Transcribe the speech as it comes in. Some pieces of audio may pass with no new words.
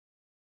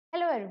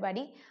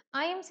everybody,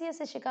 I am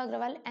ISHIKA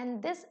Agrawal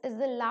and this is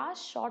the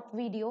last short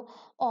video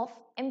of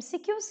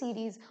MCQ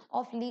series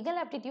of legal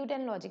aptitude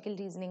and logical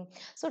reasoning.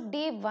 So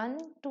day 1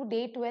 to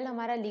day 12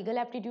 हमारा legal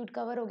aptitude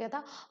cover हो गया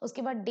था.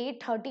 उसके बाद day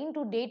 13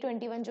 to day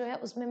 21 जो है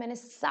उसमें मैंने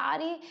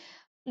सारी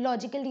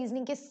लॉजिकल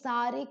रीजनिंग के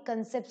सारे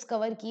कंसेप्ट्स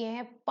कवर किए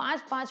हैं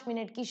 5-5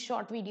 मिनट की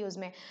शॉर्ट वीडियोस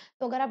में.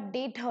 तो अगर आप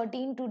डे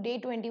 13 टू डे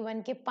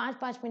 21 के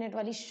 5-5 मिनट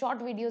वाली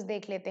शॉर्ट वीडियोस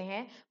देख लेते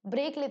हैं,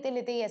 ब्रेक लेते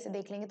लेते ही ऐसे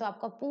देख लेंगे, तो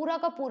आपका पूरा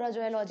का पूरा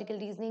जो है लॉजिकल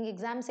रीजनिंग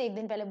एग्जाम से एक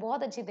दिन पहले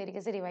बहुत अच्छी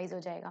तरीके से रिवाइज हो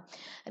जाएगा,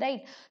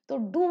 राइट. तो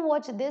do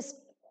watch this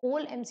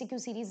whole MCQ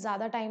series.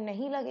 ज्यादा टाइम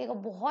नहीं लगेगा,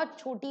 बहुत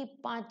छोटी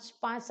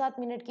 5-7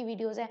 मिनट की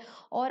वीडियोस है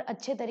और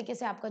अच्छे तरीके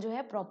से आपका जो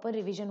है प्रॉपर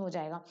रिवीजन हो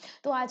जाएगा.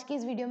 तो आज की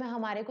इस वीडियो में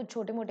हमारे कुछ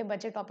छोटे मोटे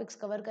बच्चे टॉपिक्स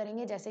कवर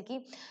करेंगे, जैसे कि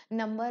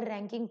number,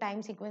 ranking,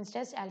 time sequence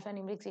test, alpha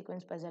numeric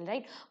sequence puzzle,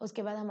 right.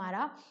 उसके बाद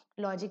हमारा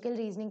लॉजिकल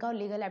रीजनिंग का और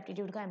लीगल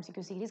एप्टीट्यूड का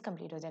एमसीक्यू सीरीज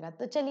कंप्लीट हो जाएगा.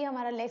 तो चलिए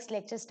हमारा नेक्स्ट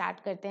लेक्चर स्टार्ट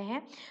करते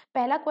हैं.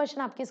 पहला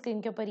क्वेश्चन आपके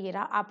स्क्रीन के ऊपर ये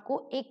रहा.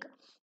 आपको एक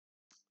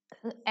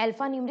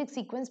अल्फा न्यूमेरिक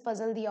सीक्वेंस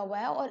पजल दिया हुआ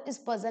है और इस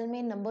पजल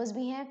में नंबर्स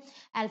भी हैं,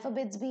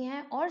 अल्फाबेट्स भी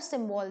हैं और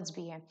सिंबल्स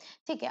भी हैं,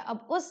 ठीक है.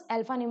 अब उस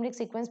अल्फा न्यूमेरिक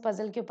सीक्वेंस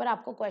पजल के ऊपर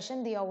आपको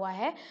क्वेश्चन दिया हुआ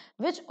है,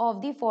 which of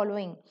the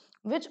following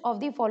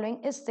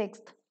is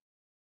sixth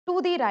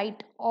to the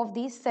right of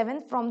the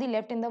seventh from the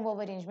left in the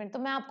verb arrangement. तो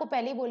मैं आपको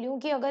पहले ही बोली हूँ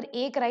कि अगर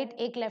एक राइट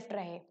एक लेफ्ट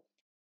रहे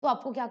तो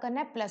आपको क्या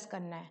करना है, प्लस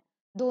करना है.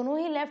 दोनों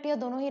ही लेफ्ट या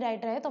दोनों ही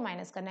राइट रहे तो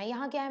माइनस करना है.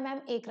 यहाँ क्या है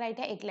मैम, एक राइट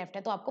है एक लेफ्ट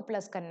है, तो आपको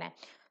प्लस करना है.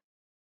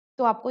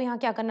 तो आपको यहाँ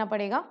क्या करना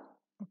पड़ेगा,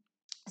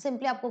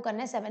 सिंपली आपको करना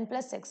है 7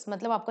 + 6,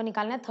 मतलब आपको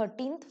निकालना है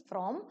 13th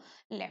फ्रॉम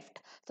लेफ्ट.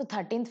 तो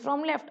 13th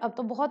फ्रॉम लेफ्ट अब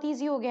तो बहुत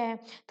इजी हो गया है.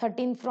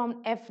 13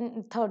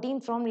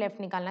 फ्रॉम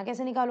लेफ्ट निकालना,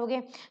 कैसे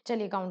निकालोगे,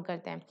 चलिए काउंट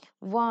करते हैं.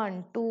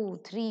 1 2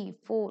 3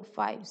 4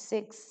 5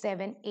 6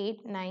 7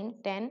 8 9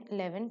 10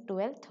 11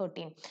 12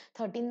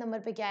 13 नंबर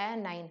पे क्या आया,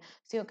 9.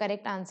 So your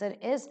correct answer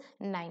is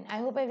 9. I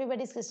hope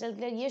everybody is crystal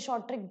clear. ये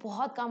शॉर्ट ट्रिक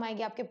बहुत काम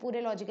आएगी आपके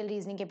पूरे लॉजिकल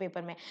रीजनिंग के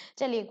पेपर में.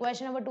 चलिए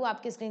क्वेश्चन नंबर 2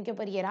 आपके स्क्रीन के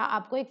ऊपर ये रहा.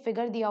 आपको एक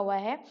फिगर दिया हुआ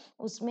है,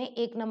 उसमें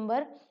एक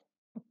नंबर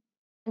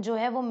जो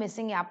है वो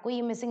मिसिंग है. आपको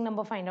ये मिसिंग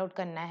नंबर फाइंड आउट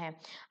करना है.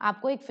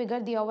 आपको एक फिगर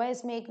दिया हुआ है,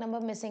 इसमें एक नंबर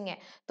मिसिंग है,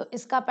 तो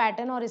इसका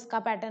पैटर्न और इसका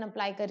पैटर्न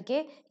अप्लाई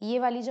करके ये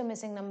वाली जो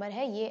मिसिंग नंबर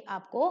है ये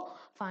आपको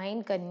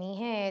फाइंड करनी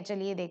है.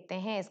 चलिए देखते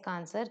हैं इसका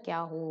आंसर क्या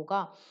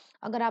होगा.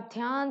 अगर आप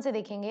ध्यान से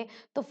देखेंगे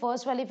तो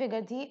फर्स्ट वाली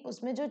फिगर थी,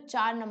 उसमें जो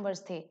 4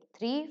 नंबर्स थे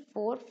 3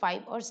 4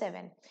 5 और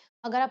 7.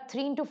 अगर आप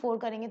 3 × 4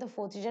 करेंगे तो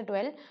 4 3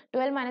 12,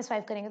 12 -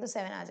 5 करेंगे तो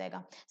 7 आ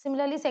जाएगा.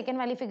 सिमिलरली सेकंड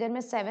वाली फिगर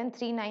में 7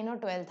 3 9 और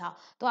 12 था,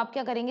 तो आप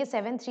क्या करेंगे,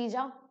 7 3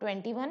 जा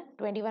 21,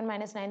 21 -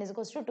 9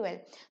 = 12.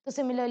 तो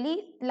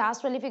सिमिलरली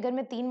लास्ट वाली फिगर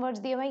में 3 वर्ड्स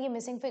दिए हुए हैं, ये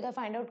मिसिंग फिगर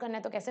फाइंड आउट करना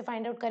है, तो कैसे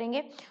फाइंड आउट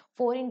करेंगे,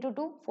 4 ×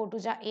 2, 4 2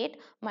 जा 8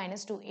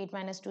 -2, 8 -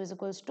 2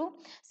 =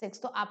 6.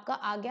 तो आपका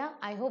आ गया.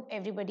 I hope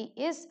everybody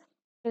is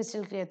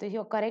crystal clear. तो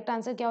योर करेक्ट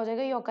आंसर क्या हो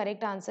जाएगा, your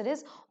correct answer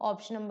is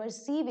option number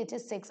C which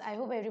is 6. I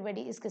hope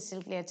everybody is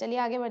crystal clear. चलिए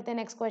आगे बढ़ते हैं.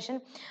 नेक्स्ट क्वेश्चन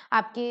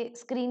आपके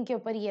स्क्रीन के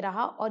ऊपर ये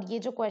रहा, और ये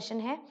जो क्वेश्चन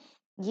है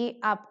ये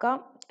आपका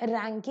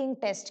रैंकिंग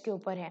टेस्ट के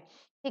ऊपर है,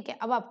 ठीक है.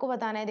 अब आपको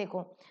बताना है,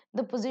 देखो,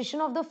 the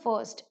position of the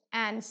first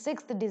and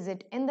sixth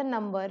digit in the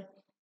number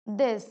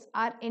this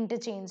are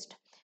interchanged.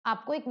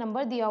 आपको एक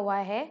नंबर दिया हुआ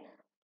है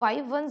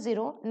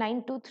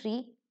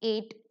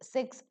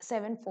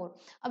 5109238674.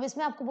 अब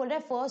इसमें आपको बोल रहा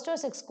है फर्स्ट और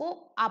सिक्स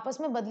को आपस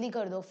में बदली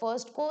कर दो,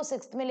 फर्स्ट को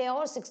सिक्स्थ में ले आओ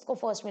और सिक्स्थ को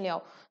फर्स्ट में ले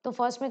आओ. तो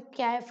फर्स्ट में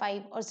क्या है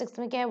 5 और सिक्स्थ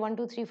में क्या है 1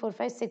 2 3 4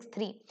 5 6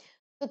 3.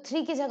 तो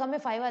 3 की जगह में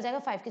 5 आ जाएगा,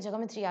 5 की जगह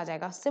में 3 आ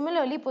जाएगा.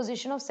 Similarly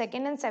position of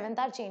second and seventh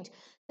are change.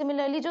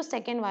 Similarly जो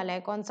सेकंड वाला है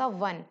कौन सा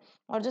 1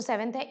 और जो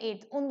सेवंथ है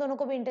 8, उन दोनों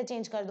को भी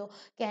इंटरचेंज कर दो.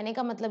 कहने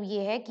का मतलब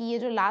ये है कि ये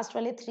जो लास्ट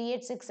वाले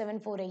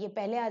 38674 है ये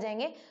पहले आ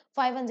जाएंगे,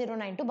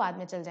 51092 बाद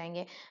में चल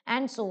जाएंगे,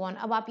 एंड सो ऑन.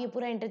 अब आप ये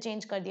पूरा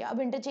इंटरचेंज कर दिया.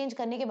 अब इंटरचेंज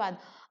करने के बाद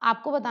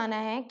आपको बताना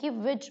है कि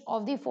which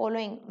of the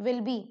following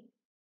will be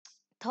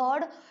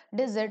third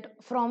digit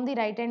from the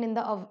right hand in the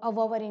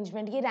above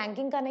arrangement. ये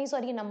रैंकिंग का नहीं,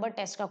 सॉरी, नंबर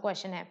टेस्ट का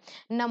क्वेश्चन है.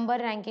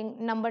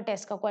 नंबर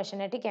टेस्ट का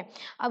क्वेश्चन है, ठीक है.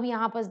 अब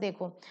यहाँ पर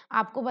देखो,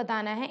 आपको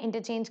बताना है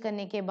इंटरचेंज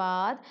करने के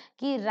बाद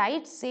कि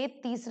राइट से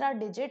तीसरा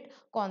डिजिट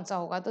कौन सा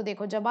होगा. तो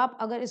देखो, जब आप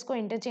अगर इसको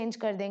इंटरचेंज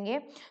कर देंगे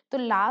तो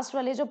लास्ट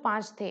वाले जो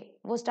 5 थे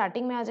वो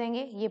स्टार्टिंग में आ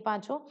जाएंगे, ये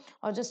पांचों,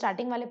 और जो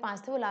स्टार्टिंग वाले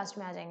 5 थे वो लास्ट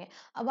में आ जाएंगे.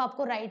 अब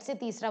आपको राइट से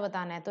तीसरा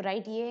बताना है. तो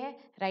राइट ये है,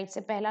 राइट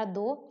से पहला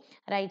 2,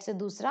 राइट से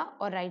दूसरा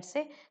और राइट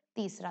से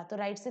तीसरा. तो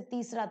राइट से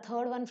तीसरा,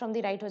 third one from the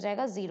right हो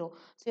जाएगा 0.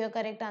 So your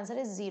correct answer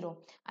is 0.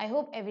 I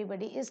hope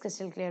everybody is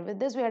crystal clear. With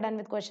this we are done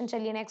with question.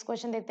 चलिए नेक्स्ट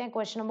क्वेश्चन देखते हैं.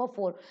 क्वेश्चन नंबर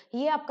 4,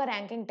 ये आपका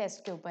रैंकिंग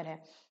टेस्ट के ऊपर है.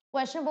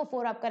 क्वेश्चन नंबर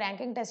 4 आपका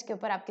रैंकिंग टेस्ट के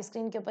ऊपर आपकी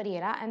स्क्रीन के ऊपर ये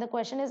रहा, and the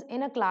question is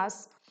in a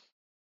class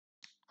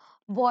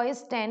boys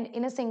stand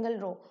in a single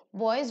row.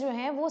 Boys जो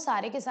हैं वो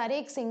सारे के सारे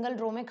एक सिंगल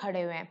रो में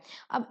खड़े हुए हैं।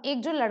 अब एक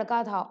जो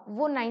लड़का था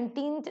वो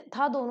 19th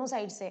था दोनों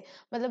साइड से,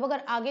 मतलब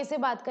अगर आगे से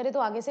बात करें तो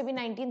आगे से भी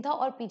 19 था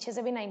और पीछे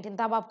से भी 19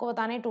 था। अब आपको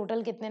बताना है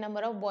टोटल कितने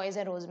नंबर ऑफ बॉयज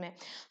है रोज में।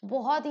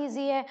 बहुत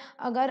ईजी है,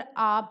 अगर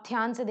आप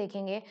ध्यान से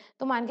देखेंगे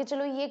तो मान के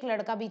चलो ये एक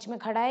लड़का बीच में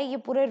खड़ा है, ये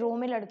पूरे रो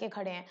में लड़के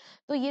खड़े हैं,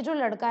 तो ये जो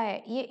लड़का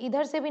है ये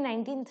इधर से भी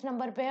 19th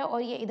नंबर पे है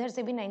और ये इधर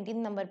से भी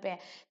 19th नंबर पे है।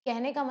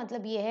 कहने का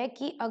मतलब ये है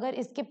कि अगर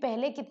इसके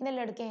पहले कितने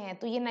लड़के हैं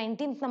तो ये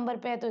 19th नंबर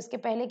पे है, तो इसके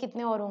पहले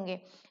कितने और होंगे,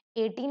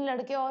 18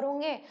 लड़के और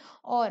होंगे।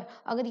 और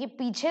अगर ये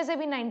पीछे से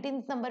भी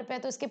 19th नंबर पे है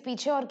तो इसके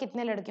पीछे और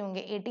कितने लड़के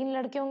होंगे, 18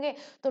 लड़के होंगे।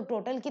 तो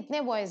टोटल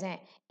कितने बॉयज हैं,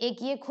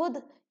 एक ये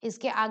खुद,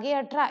 इसके आगे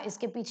 18,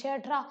 इसके पीछे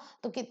 18,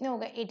 तो कितने हो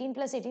गए, 18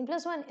 + 18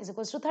 + 1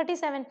 =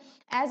 37।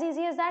 As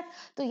easy as that.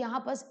 तो यहाँ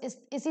पर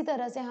इसी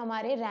तरह से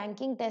हमारे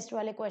रैंकिंग टेस्ट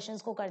वाले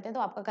क्वेश्चंस को करते हैं, तो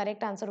आपका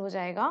करेक्ट आंसर हो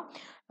जाएगा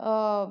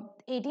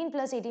 18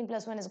 + 18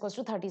 + 1 =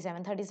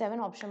 37। 37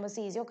 option number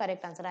C is your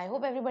correct answer. I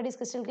hope everybody is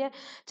crystal clear.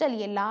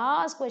 चलिए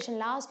last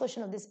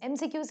question of this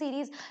MCQ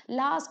series,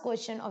 last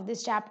question of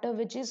this chapter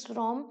which is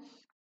from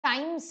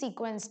time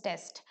sequence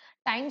test.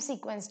 Time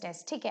sequence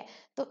test, ठीक है।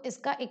 तो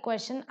इसका एक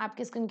question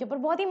आपकी screen के ऊपर,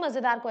 बहुत ही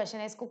मजेदार क्वेश्चन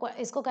है,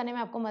 इसको करने में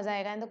आपको मजा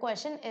आएगा। एंड द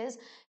क्वेश्चन इज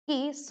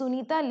कि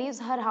Sunita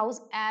leaves her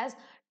house as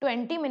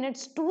 20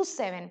 minutes to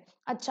 7।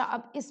 अच्छा,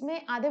 अब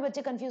इसमें आधे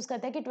बच्चे कंफ्यूज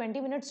करते हैं कि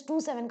 20 minutes to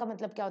 7 का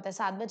मतलब क्या होता है,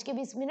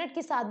 7:20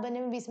 कि 7 बनने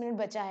में 20 मिनट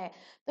बचा है।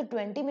 तो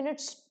 20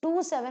 minutes to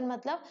 7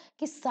 मतलब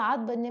कि 7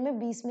 बनने में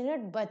 20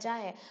 मिनट बचा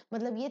है,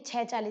 मतलब ये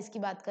 6:40 की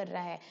बात कर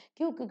रहा है।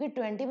 क्यों, क्योंकि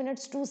 20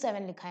 minutes to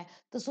 7 लिखा है।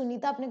 तो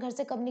सुनीता अपने घर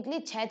से कब निकली,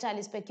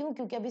 6:40 पे। क्यों,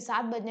 क्योंकि अभी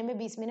 7 बजने में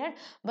 20 मिनट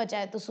बचा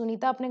है। तो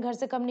सुनीता अपने घर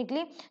से कब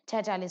निकली,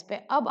 6:40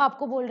 पे। अब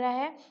आपको बोल रहा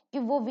है कि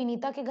वो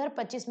विनीता के घर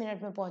 25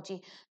 मिनट में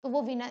पहुंची, तो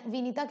वो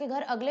विनीता के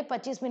घर अगले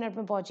 25 मिनट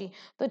में पहुंची।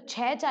 तो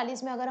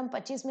 6:40 में अगर हम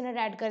 25 मिनट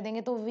ऐड कर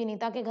देंगे तो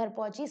विनीता के घर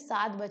पहुंची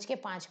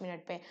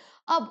 7:05 पे।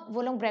 अब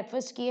वो लोग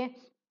ब्रेकफास्ट किए,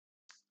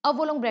 और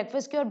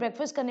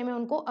ब्रेकफास्ट करने में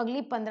उनको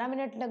अगली 15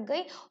 मिनट लग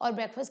गई, और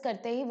ब्रेकफास्ट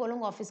करते ही वो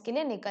लोग ऑफिस के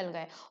लिए निकल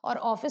गए, और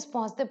ऑफिस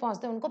पहुंचते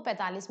पहुंचते उनको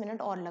 45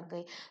 मिनट और लग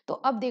गई। तो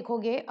अब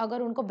देखोगे,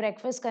 अगर उनको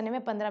ब्रेकफास्ट करने में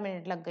 15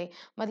 मिनट लग गई,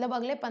 मतलब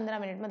अगले 15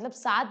 मिनट, मतलब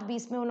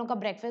 7:20 में वो लोग का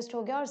ब्रेकफास्ट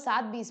हो गया और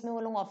 7:20 में वो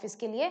लोग ऑफिस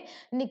के लिए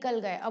निकल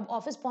गए। अब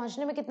ऑफिस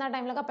पहुंचने में कितना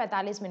टाइम लगा,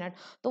 45 मिनट।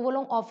 तो वो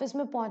लोग ऑफिस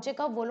में पहुंचे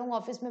कब, वो लोग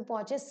ऑफिस में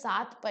पहुंचे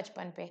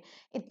 7:55 पे।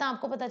 इतना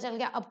आपको पता चल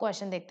गया। अब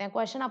क्वेश्चन देखते हैं।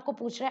 क्वेश्चन आपको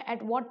पूछ रहा है,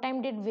 at what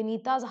time did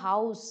Vinita's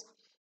house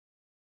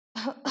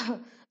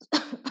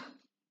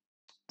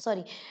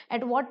sorry,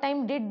 at what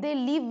time did they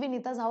leave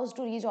Vinita's house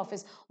to reach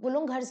office. वो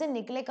लोग घर से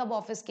निकले कब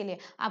ऑफिस के लिए,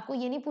 आपको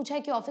ये नहीं पूछा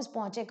है कि ऑफिस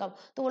पहुंचे कब।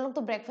 तो वो लोग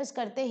तो ब्रेकफास्ट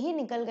करते ही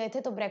निकल गए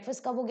थे, तो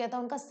ब्रेकफास्ट कब हो गया था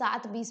उनका,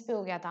 7:20 पे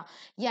हो गया था।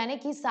 यानी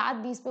कि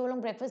 7:20 पे वो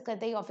लोग ब्रेकफास्ट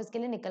करते ही ऑफिस के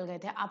लिए निकल गए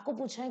थे। आपको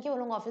पूछ रहे हैं कि वो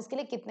लोग ऑफिस के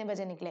लिए कितने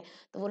बजे निकले,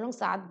 तो वो लोग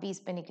 7:20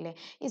 पे निकले।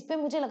 इस पे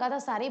मुझे लगा था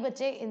सारे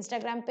बच्चे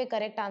इंस्टाग्राम पे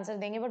करेक्ट आंसर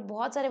देंगे, बट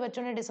बहुत सारे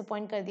बच्चों ने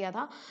डिसअपॉइंट कर दिया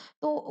था।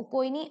 तो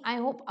कोई नहीं, आई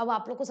होप अब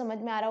आप लोग को समझ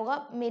में आ रहा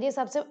होगा। मेरे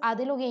हिसाब से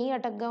आधे लोग यहीं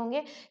अटक गए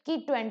होंगे कि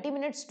 20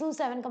 minutes to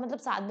 7 का मतलब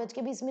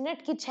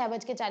 7:20 कि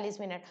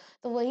 6:40।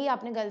 तो वही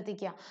आपने गलती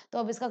किया। तो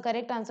अब इसका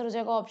करेक्ट आंसर हो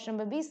जाएगा ऑप्शन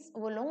नंबर 20।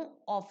 वो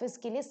लोग ऑफिस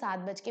के लिए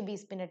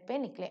 7:20 पे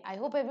निकले। I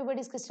hope everybody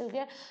is crystal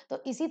clear. तो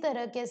इसी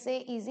तरीके से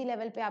इजी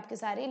लेवल पे आपके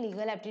सारे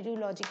लीगल एप्टीट्यूड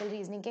लॉजिकल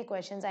रीजनिंग के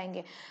क्वेश्चंस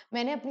आएंगे।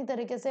 मैंने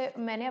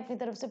अपनी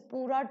तरफ से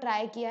पूरा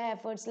ट्राई किया है,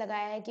 एफर्ट्स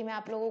लगाया है कि मैं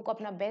आप लोगों को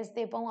अपना बेस्ट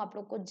दे पाऊँ। आप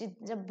लोग को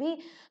जब भी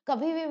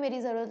कभी भी मेरी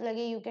ज़रूरत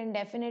लगे, you can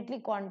definitely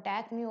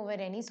contact me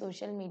over any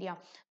social media.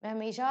 मैं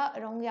हमेशा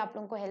रहूँगी आप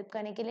लोगों को हेल्प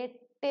करने के लिए,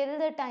 till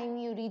the time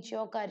you reach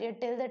your career,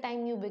 till the time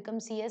you become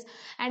CS,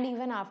 and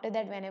even after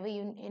that whenever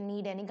you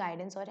need any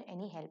guidance or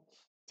any help।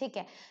 ठीक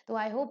है, तो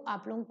आई होप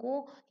आप लोगों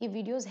को ये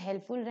वीडियोस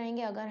हेल्पफुल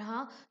रहेंगे। अगर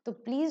हाँ, तो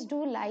please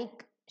do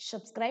like,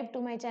 subscribe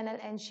to my channel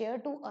and share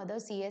to other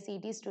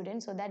CSET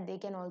students so that they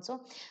can also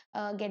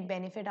get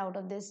benefit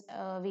out of this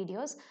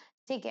videos।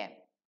 ठीक है,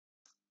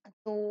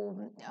 तो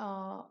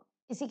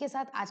इसी के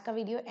साथ आज का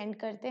वीडियो एंड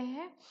करते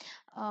हैं।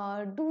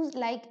 Do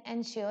like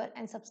and share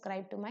and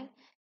subscribe to my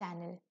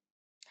channel,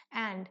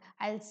 and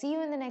I'll see you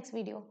in the next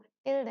video.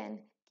 Till then,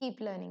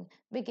 keep learning,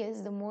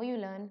 because the more you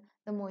learn,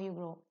 the more you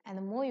grow,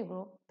 and the more you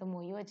grow, the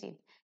more you achieve.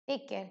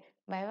 Take care.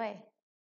 Bye bye.